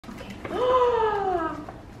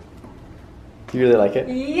You really like it?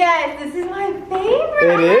 Yes, this is my favorite.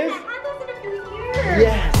 It is? I haven't had this in a few years.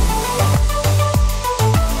 Yes.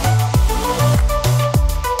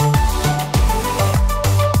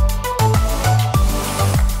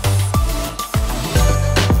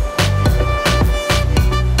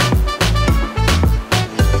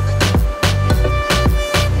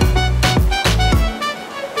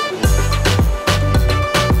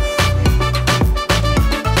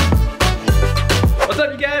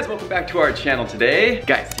 Back to our channel today.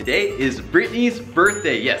 Guys, today is Brittany's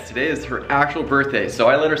birthday. Yes, today is her actual birthday. So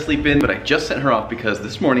I let her sleep in, but I just sent her off because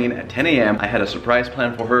this morning at 10 a.m. I had a surprise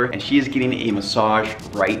plan for her and she is getting a massage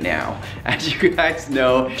right now. As you guys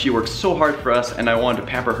know, she works so hard for us and I wanted to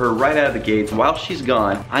pamper her right out of the gates. While she's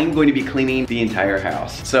gone, I'm going to be cleaning the entire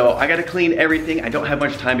house. So I gotta clean everything. I don't have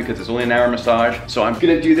much time because it's only an hour massage. So I'm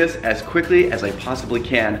gonna do this as quickly as I possibly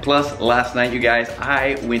can. Plus, last night, you guys,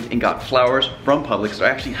 I went and got flowers from Publix. So I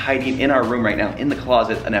actually hiding in our room right now in the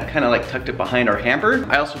closet and I've kind of like tucked it behind our hamper.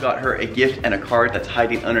 I also got her a gift and a card that's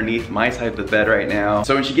hiding underneath my side of the bed right now.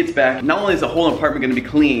 So when she gets back, not only is the whole apartment gonna be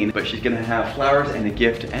clean, but she's gonna have flowers and a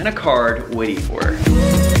gift and a card waiting for her.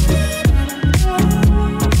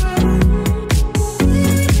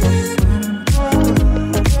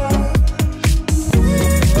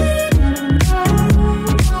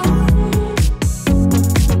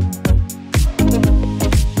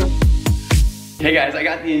 Hey guys, I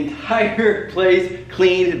got the entire place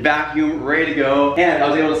cleaned, vacuumed, ready to go. And I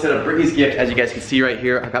was able to set up Brittany's gift. As you guys can see right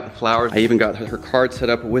here, I got the flowers. I even got her card set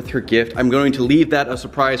up with her gift. I'm going to leave that a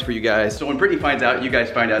surprise for you guys. So when Brittany finds out, you guys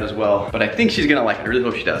find out as well. But I think she's gonna like it. I really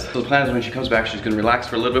hope she does. So the plan is when she comes back, she's gonna relax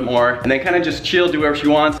for a little bit more and then kind of just chill, do whatever she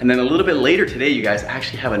wants. And then a little bit later today, you guys, I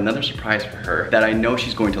actually have another surprise for her that I know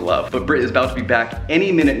she's going to love. But Britt is about to be back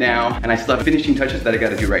any minute now. And I still have finishing touches that I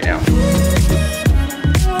gotta do right now.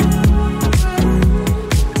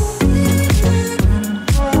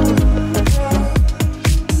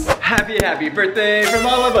 Happy birthday from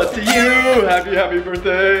all of us to you. Happy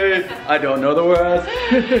birthday. I don't know the words.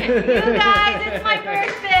 You guys, it's my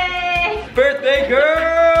birthday. Birthday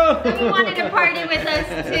girl. You wanted to party with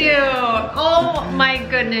us too. Oh my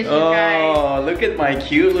goodness, you guys. Oh, look at my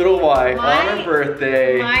cute little wife on her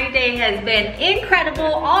birthday. My day has been incredible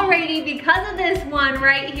already because of this one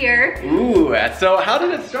right here. Ooh, so how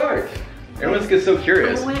did it start? Everyone's just so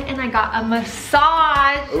curious. I went and I got a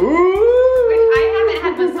massage. Ooh. I haven't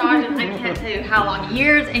had massage in I can't tell you how long,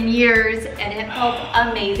 years and years, and it felt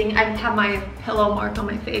amazing. I have my pillow mark on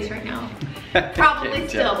my face right now. Probably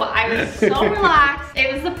still, but I was so relaxed.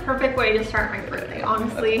 It was the perfect way to start my birthday,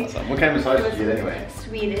 honestly. That's awesome. What kind of massage did you get anyway?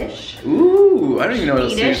 Swedish. Ooh, I don't even know what a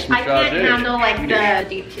Swedish massage is. I can't handle like the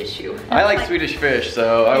deep tissue. I like Swedish fish,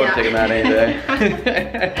 so I would take them out any day.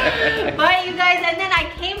 But you guys, and then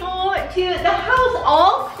I came home to the house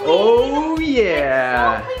all clean. Oh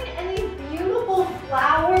yeah. All clean and these beautiful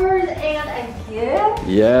flowers and a gift.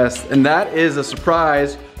 Yes, and that is a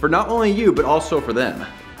surprise for not only you, but also for them.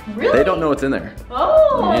 Really? They don't know what's in there.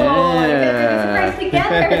 Oh, yeah. we get to be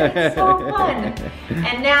surprised together. It's so fun.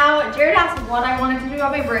 And now Jared asked what I wanted to do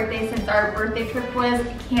on my birthday since our birthday trip was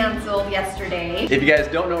canceled yesterday. If you guys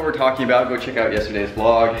don't know what we're talking about, go check out yesterday's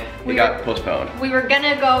vlog. It got postponed. We were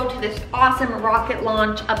gonna go to this awesome rocket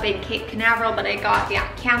launch up in Cape Canaveral, but it got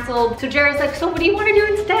canceled. So Jared's like, so what do you want to do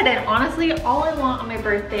instead? And honestly, all I want on my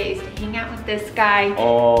birthday is to hang out with this guy.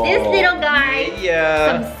 Oh, this little guy.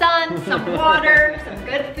 Yeah. Some sun, some water, some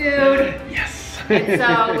good food. Yes. And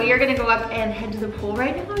so we are gonna go up and head to the pool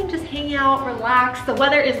right now and just hang out, relax. The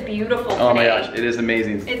weather is beautiful today. Oh my gosh, it is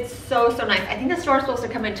amazing. It's so nice. I think the store's supposed to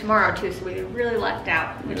come in tomorrow too, so we really lucked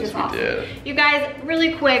out, which is awesome. Did. You guys,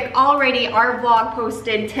 really quick, already our vlog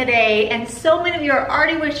posted today, and so many of you are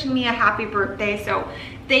already wishing me a happy birthday, so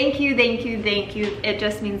thank you, thank you, thank you. It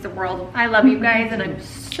just means the world. I love you guys, and I'm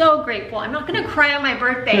so grateful. I'm not gonna cry on my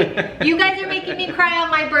birthday. You guys are making me cry on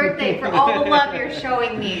my birthday for all the love you're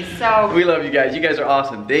showing me, so. We love you guys. You guys are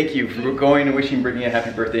awesome. Thank you for going and wishing Brittany a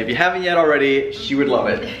happy birthday. If you haven't yet already, she would love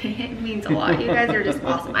it. It means a lot. You guys are just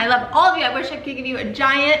awesome. I love all of you. I wish I could give you a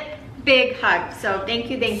giant, big hug. So thank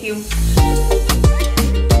you, thank you.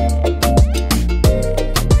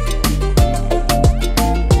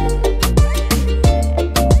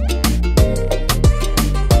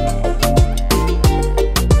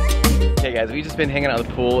 Guys, we've just been hanging out at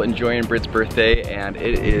the pool, enjoying Britt's birthday, and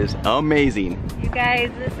it is amazing. You guys,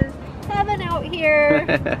 this is heaven out here.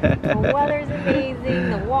 The weather's amazing,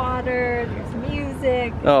 the water, there's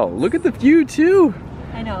music. Oh, look at the view too.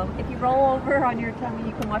 I know, if you roll over on your tummy,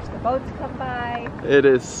 you can watch the boats come by. It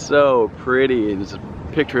is so pretty. It's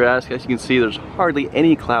picturesque. As you can see, there's hardly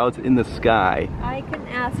any clouds in the sky. I couldn't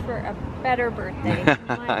ask for a better birthday.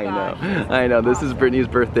 I know. This is Brittany's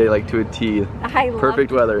birthday, like to a T.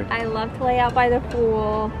 Perfect weather. I love to lay out by the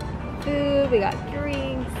pool. Food, we got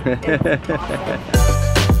drinks. It's awesome.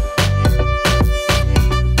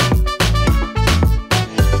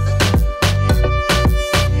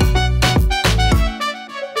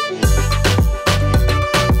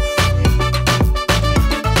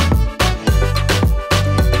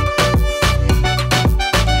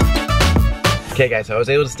 Okay guys, so I was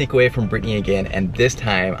able to sneak away from Brittany again, and this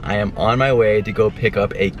time I am on my way to go pick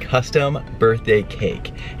up a custom birthday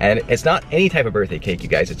cake. And it's not any type of birthday cake, you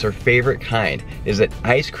guys, it's her favorite kind. It's an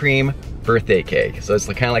ice cream birthday cake. So it's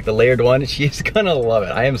kind of like the layered one. She's gonna love it.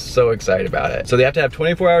 I am so excited about it. So they have to have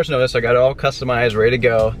 24 hours notice, so I got it all customized, ready to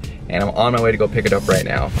go, and I'm on my way to go pick it up right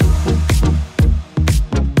now.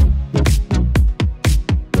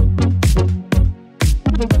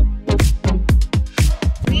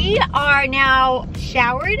 Are now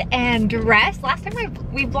showered and dressed. Last time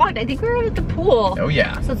we vlogged, I think we were at the pool. Oh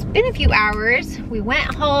yeah. So it's been a few hours. We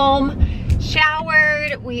went home,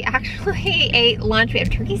 showered. We actually ate lunch. We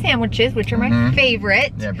have turkey sandwiches, which are my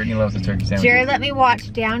favorite. Yeah, Brittany loves the turkey sandwiches. Jared let me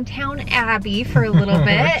watch Downtown Abbey for a little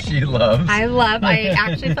bit. She loves. I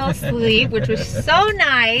actually fell asleep, which was so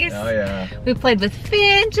nice. Oh yeah. We played with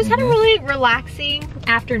Finn. Just had a really relaxing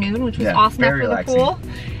afternoon, which was awesome after the pool.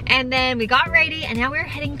 And then we got ready, and now we're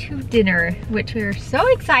heading to dinner, which we're so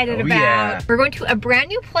excited about. Yeah. We're going to a brand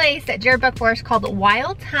new place that Jared booked for us called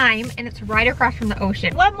Wild Time, and it's right across from the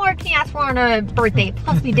ocean. What more can you ask for on a birthday?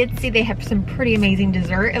 Plus, we did see they have some pretty amazing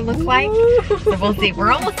dessert, it looks like. So we'll see.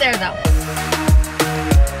 We're almost there, though.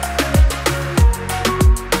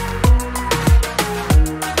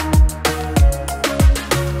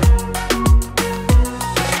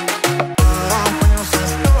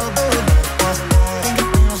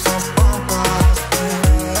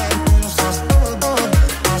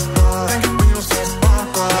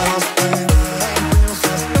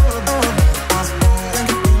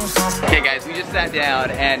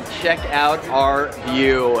 Down and check out our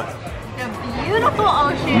view. The beautiful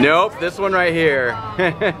ocean. Nope, this one right here.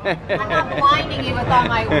 I'm not blinding you with all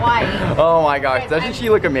my white. Oh my gosh, doesn't she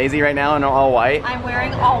look amazing right now in all white? I'm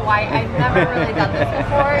wearing all white. I've never really done this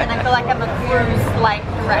before, and I feel like I'm a cruise-like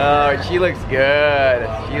director. Oh, she looks good.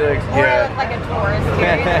 She looks good. Or I look like a tourist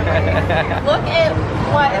here. Look at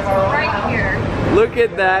what is right here. Look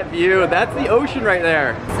at that view. That's the ocean right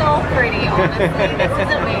there. So pretty, honestly. This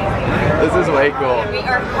is amazing. This is way cool. We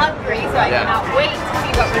are hungry, so I cannot wait to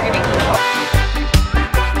see what we're gonna eat.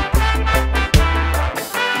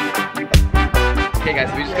 Okay guys,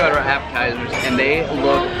 so we just got our appetizers and they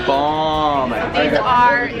look bomb. These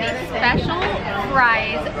are the special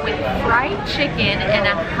fries with fried chicken and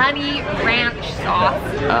a honey ranch sauce.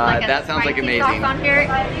 That sounds like amazing. Sauce on here.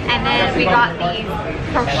 And then we got these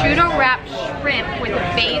prosciutto wrapped shrimp with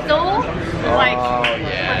basil.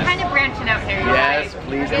 We're kind of branching out here. Yes,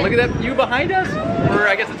 please. And look at that view behind us. Or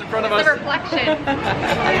I guess it's in front of us. The reflection.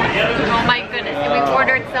 Oh my goodness. And we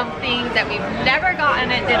ordered something that we've never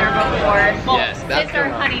gotten at dinner before. Yes, that's since our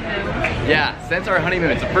honeymoon. Yeah, since our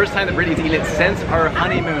honeymoon. It's the first time that Brittany's eaten it since our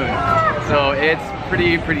honeymoon. So it's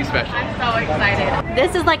pretty special. I'm so excited.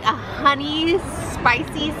 This is like a honey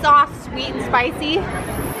spicy sauce, sweet and spicy.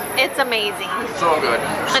 It's amazing. So good.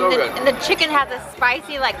 So good. And the chicken has a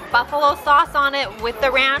spicy like buffalo sauce on it with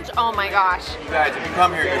the ranch. Oh my gosh. Guys, if you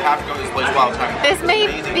come here, you have to go to this place Wild Time. This may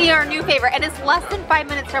be our new favorite, and it's less than 5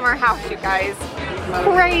 minutes from our house, you guys.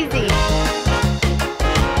 Crazy.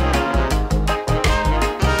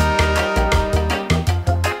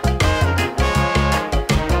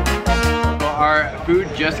 Our food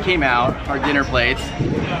just came out, our dinner plates.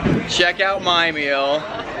 Check out my meal.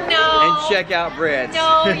 No. And check out Britt's.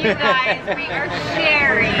 No, you guys, we are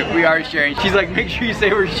sharing. We are sharing. She's like, make sure you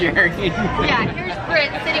say we're sharing. Yeah, here's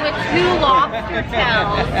Britt sitting with 2 lobster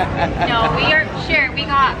tails. No, we are sharing. We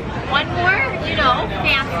got one more, you know,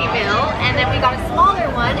 fancy meal, and then we got a smaller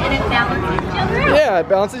one, and it balances each other out. Yeah, it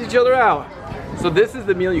balances each other out. So this is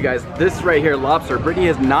the meal, you guys. This right here, lobster, Brittany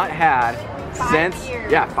has not had since 5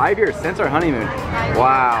 years. Yeah, 5 years since our honeymoon.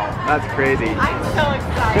 Wow, that's crazy. I'm so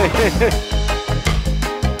excited.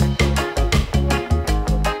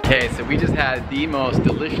 Okay, so we just had the most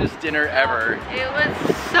delicious dinner ever. It was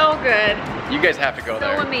so good. You guys have to go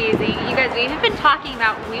there. So amazing. You guys, we have been talking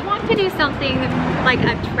about, we want to do something like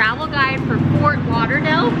a travel guide for Fort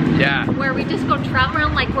Lauderdale. Yeah. Where we just go travel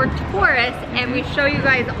around like we're tourists, and we show you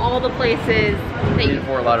guys all the places that,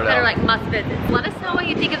 Fort Lauderdale. that are like must visits. Let us know what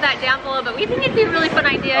you think of that down below, but we think it'd be a really fun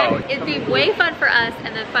idea. Oh, it'd be way fun for us,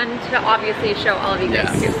 and then fun to obviously show all of you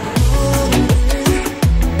guys too.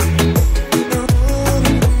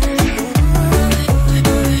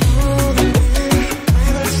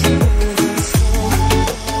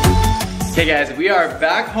 Okay guys, we are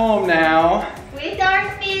back home now. With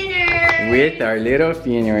our spinners. With our little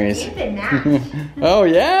spinners. We've been matched. Oh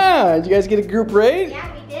yeah, did you guys get a group rate?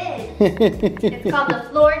 Yeah, we did. It's called the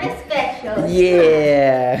Florida Special.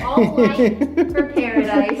 Yeah. All white for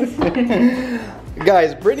paradise.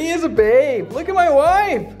 Guys, Brittany is a babe. Look at my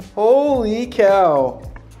wife. Holy cow.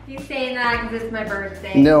 He's saying that because it's my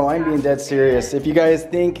birthday. No, I'm being dead serious. If you guys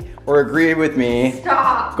think or agree with me,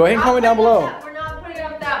 stop. Go ahead and comment down below. We're not putting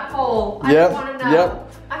up that poll. Yep, I don't want to know.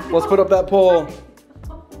 yep. Let's put up that poll.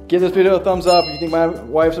 Give this video a thumbs up if you think my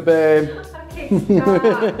wife's a babe. Okay,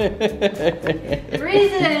 stop. The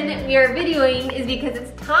reason we are videoing is because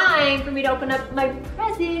it's time for me to open up my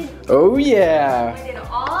present. Oh yeah. I waited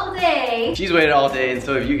all day. She's waited all day and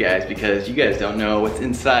so have you guys because you guys don't know what's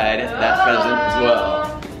inside that present as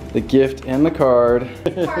well. The gift and the card.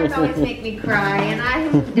 Cards always make me cry and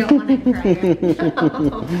I don't want to cry right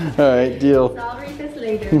now. Alright, deal. So I'll read this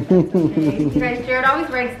later. That's okay. You guys, Jared always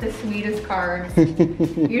writes the sweetest cards.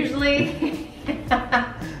 Usually,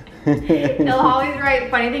 he'll always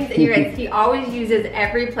write funny things. And you guys, he always uses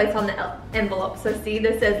every place on the envelope. So see,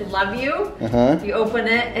 this says love you. If you open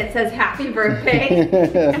it, it says happy birthday.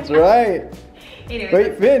 That's right. Anyway,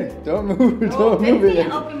 Wait, Finn, don't move, don't move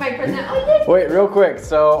it. Open my present. Oh, yes. Wait, real quick.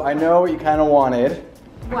 So I know what you kind of wanted.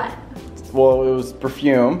 What? Well, it was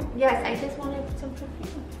perfume. Yes, I just wanted some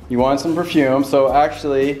perfume. You wanted some perfume, so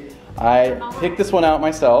actually I picked this one out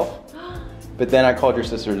myself. But then I called your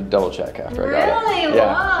sister to double check after I got it. Really?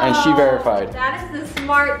 Yeah, Wow. and she verified. That is the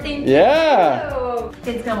smart thing to do.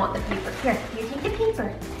 Kids gonna want the paper. Here, you take the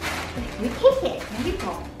paper. You take it. There you go.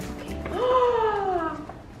 Okay.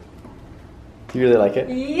 Do you really like it?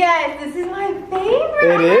 Yes, this is my favorite.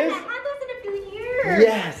 It is? I haven't had this in a few years.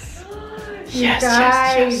 Yes. Yes,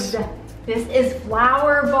 yes. This is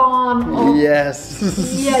flower bomb. Oh. Yes.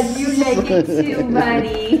 Yes, you like it too,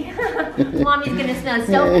 buddy. Mommy's gonna smell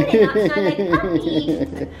so good and not smell like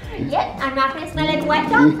puppies. Yep, I'm not gonna smell like wet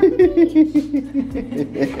dog puppies.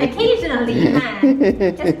 Occasionally, huh?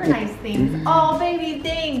 Just for nice things. Oh, baby,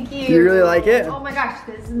 thank you. You really like it? Oh my gosh,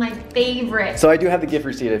 this is my favorite. So I do have the gift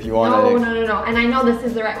receipt if you want No, it. no. And I know this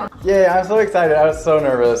is the right one. Yeah, I'm so excited. I was so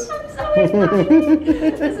nervous. I'm so excited.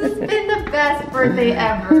 This has been the best birthday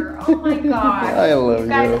ever. Oh my gosh. I love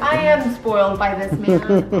Guys, you. I am spoiled by this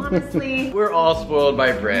man. Honestly. We're all spoiled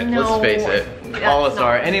by Britt. No. Let's face it. All of us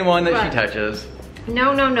are. Anyone that she But- touches.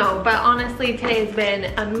 No. But honestly, today's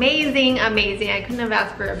been amazing. I couldn't have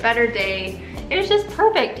asked for a better day. It was just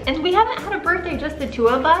perfect. And we haven't had a birthday, just the two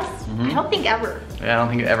of us. I don't think ever. Yeah, I don't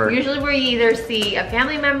think ever. Usually we either see a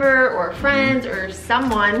family member or friends or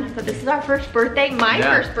someone, but this is our first birthday, my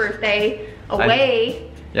first birthday away.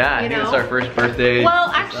 I think it's our first birthday. Well,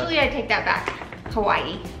 actually, I take that back.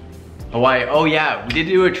 Hawaii. Hawaii. Oh yeah, we did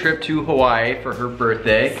do a trip to Hawaii for her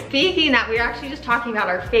birthday. Speaking of that, we were actually just talking about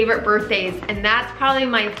our favorite birthdays, and that's probably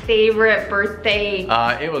my favorite birthday.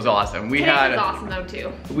 It was awesome. Today was awesome though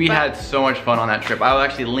too. We had so much fun on that trip. I'll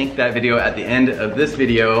actually link that video at the end of this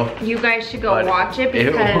video. You guys should go watch it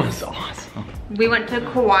because it was awesome. We went to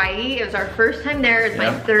Kauai. It was our first time there. It was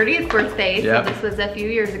my 30th birthday, so this was a few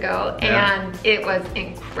years ago, and it was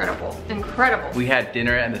incredible. We had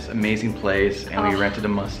dinner at this amazing place, and we rented a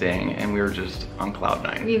Mustang, and we were just on cloud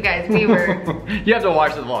nine. You guys, we were. You have to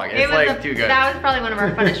watch the vlog. It's like too good. That was probably one of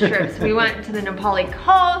our funnest trips. We went to the Nepali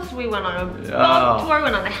coast. We went on a boat tour.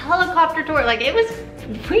 Went on a helicopter tour. Like it was.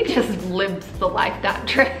 We just lived the life that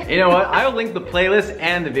trip. You know what? I will link the playlist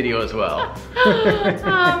and the video as well.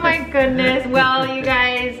 Oh my goodness. Well, you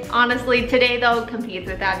guys, honestly, today though competes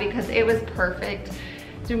with that because it was perfect.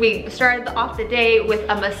 So we started off the day with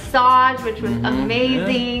a massage, which was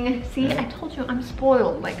amazing. See, I told you I'm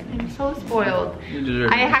spoiled. Like, I'm so spoiled.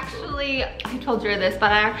 I told you this,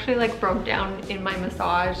 but I actually like broke down in my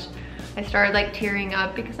massage. I started like tearing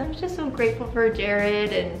up because I was just so grateful for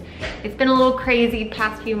Jared, and it's been a little crazy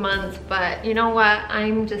past few months, but you know what?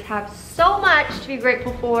 I'm just have so much to be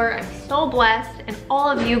grateful for. I'm so blessed, and all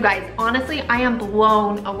of you guys, honestly, I am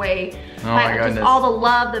blown away by just all the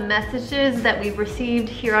love, the messages that we've received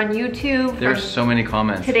here on YouTube. There's so many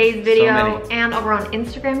comments. Today's video and over on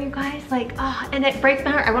Instagram, you guys, like, oh, and it breaks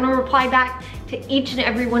my heart. I want to reply back to each and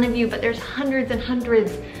every one of you, but there's hundreds and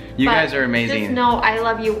hundreds. You guys are amazing. Just know I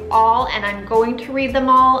love you all, and I'm going to read them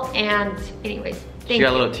all. And anyways, thank you. She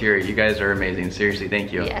got a little teary. You guys are amazing. Seriously,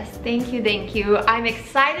 thank you. Yes, thank you, thank you. I'm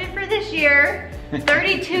excited for this year.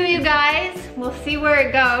 32, you guys. We'll see where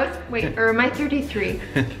it goes. Wait, or am I 33?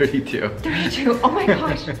 32. 32. Oh my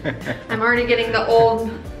gosh. I'm already getting the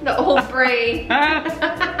old brain.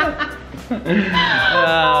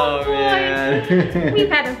 Oh man. We've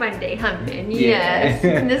had a fun day humping, yes.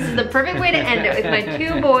 And this is the perfect way to end it with my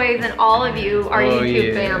 2 boys and all of you, our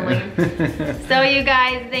YouTube family. So you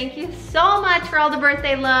guys, thank you so much for all the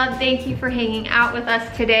birthday love. Thank you for hanging out with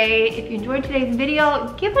us today. If you enjoyed today's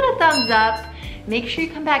video, give it a thumbs up. Make sure you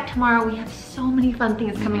come back tomorrow. We have so many fun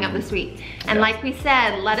things coming up this week. And like we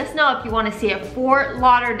said, let us know if you want to see a Fort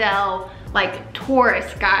Lauderdale like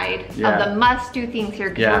tourist guide of the must-do things here,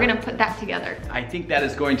 because we're gonna put that together. I think that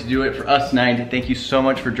is going to do it for us tonight. Thank you so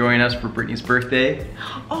much for joining us for Brittany's birthday.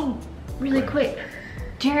 Oh, really quick.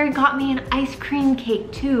 Jared got me an ice cream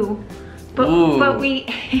cake too. But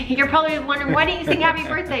you're probably wondering, why didn't you sing happy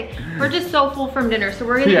birthday? We're just so full from dinner, so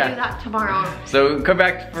we're gonna do that tomorrow. So come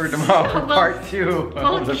back for tomorrow for part 2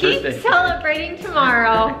 of the keep birthday. Celebrating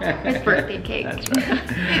tomorrow with birthday cake. That's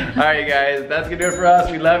right. All right, you guys, that's gonna do it for us.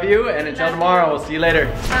 We love you, and until tomorrow, we'll see you later.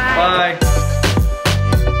 Bye. Bye.